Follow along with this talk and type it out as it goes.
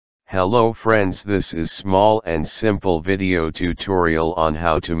Hello friends, this is small and simple video tutorial on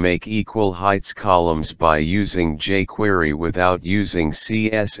how to make equal heights columns by using jQuery without using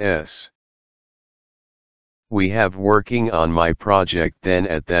CSS. We have working on my project, then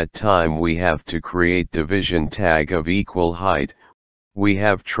at that time we have to create division tag of equal height. We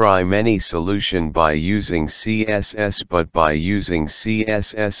have try many solution by using CSS, but by using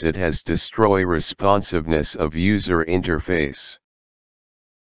CSS it has destroy responsiveness of user interface.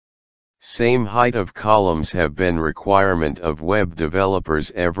 Same height of columns have been requirement of web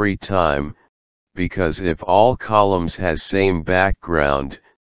developers every time, because if all columns has same background,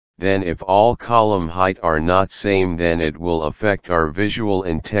 then if all column height are not same, then it will affect our visual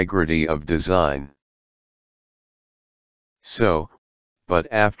integrity of design. So, but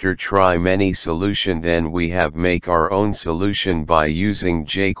after try many solution, then we have make our own solution by using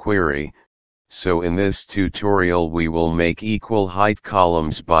jQuery. So in this tutorial we will make equal height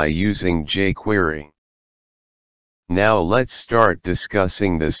columns by using jQuery. Now let's start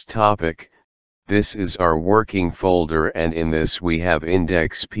discussing this topic. This is our working folder, and in this we have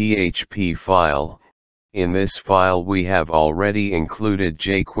index.php file. In this file we have already included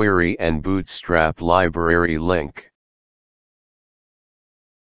jQuery and Bootstrap library link.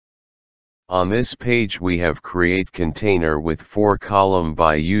 On this page we have create container with 4 column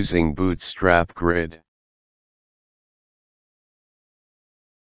by using Bootstrap grid.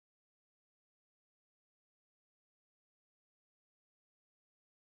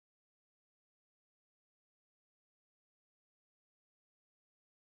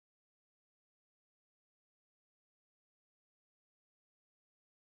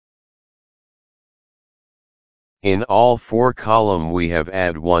 In all 4 column we have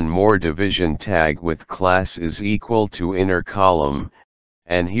add one more division tag with class is equal to inner column,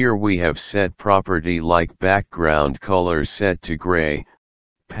 and here we have set property like background color set to gray,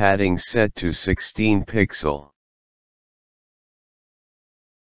 padding set to 16 pixel.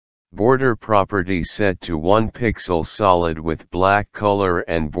 Border property set to 1 pixel solid with black color,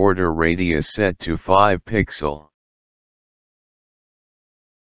 and border radius set to 5 pixel.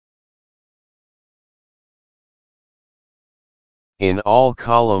 In all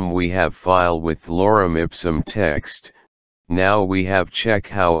column we have file with lorem ipsum text. Now we have check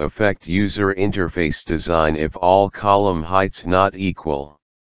how affect user interface design if all column heights not equal.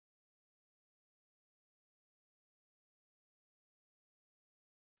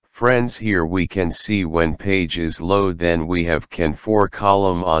 Friends, here we can see when page is load, then we have can 4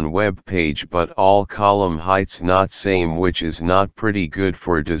 column on web page, but all column heights not same, which is not pretty good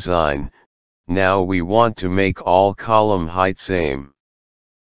for design. Now we want to make all column height same.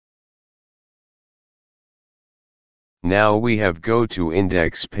 Now we have go to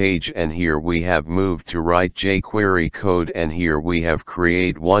index page, and here we have moved to write jQuery code, and here we have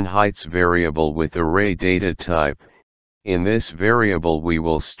create one heights variable with array data type. In this variable we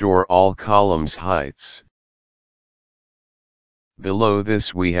will store all columns heights. Below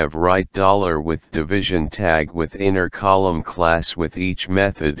this we have write $ with division tag with inner column class with each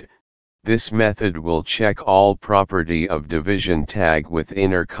method. This method will check all property of division tag with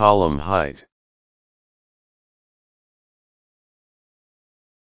inner column height.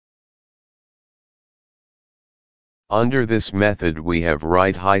 Under this method we have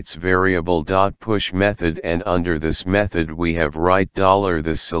write heights variable .push method, and under this method we have write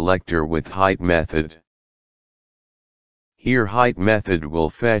 $the selector with height method. Here height method will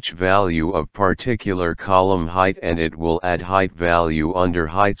fetch value of particular column height, and it will add height value under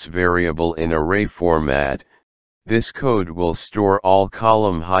heights variable in array format. This code will store all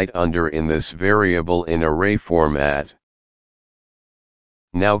column height under in this variable in array format.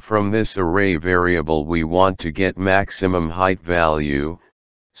 Now from this array variable we want to get maximum height value,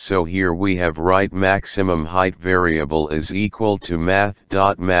 so here we have write maximum height variable is equal to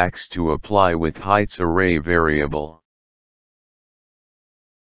math.max to apply with heights array variable.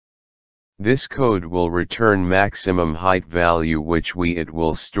 This code will return maximum height value, which it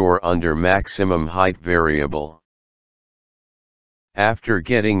will store under maximum height variable. After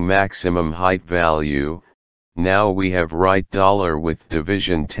getting maximum height value, now we have write $ with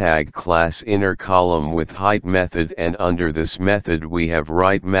division tag class inner column with height method, and under this method we have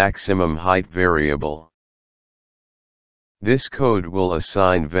write maximum height variable. This code will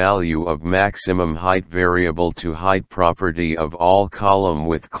assign value of maximum height variable to height property of all column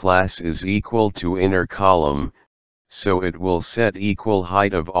with class is equal to inner column, so it will set equal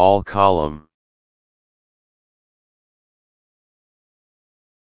height of all column.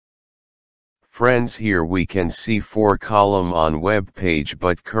 Friends, here we can see 4 column on web page,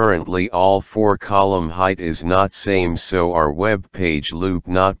 but currently all 4 column height is not same, so our web page loop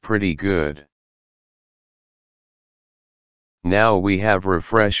not pretty good. Now we have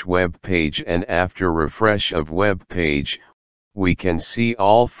refresh web page, and after refresh of web page, we can see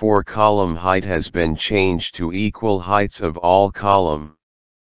all 4 column height has been changed to equal heights of all column.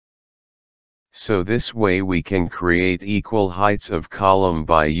 So this way we can create equal heights of column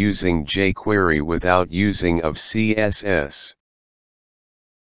by using jQuery without using of CSS.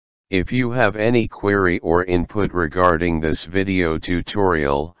 If you have any query or input regarding this video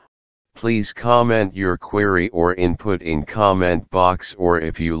tutorial, please comment your query or input in comment box, or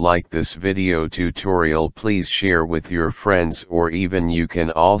if you like this video tutorial, please share with your friends, or even you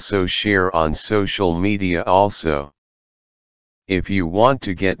can also share on social media also. If you want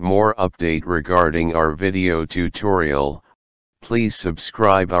to get more update regarding our video tutorial, please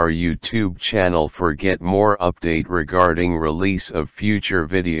subscribe our YouTube channel for get more update regarding release of future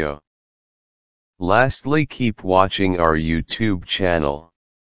video. Lastly, keep watching our YouTube channel.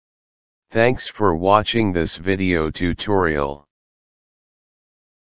 Thanks for watching this video tutorial.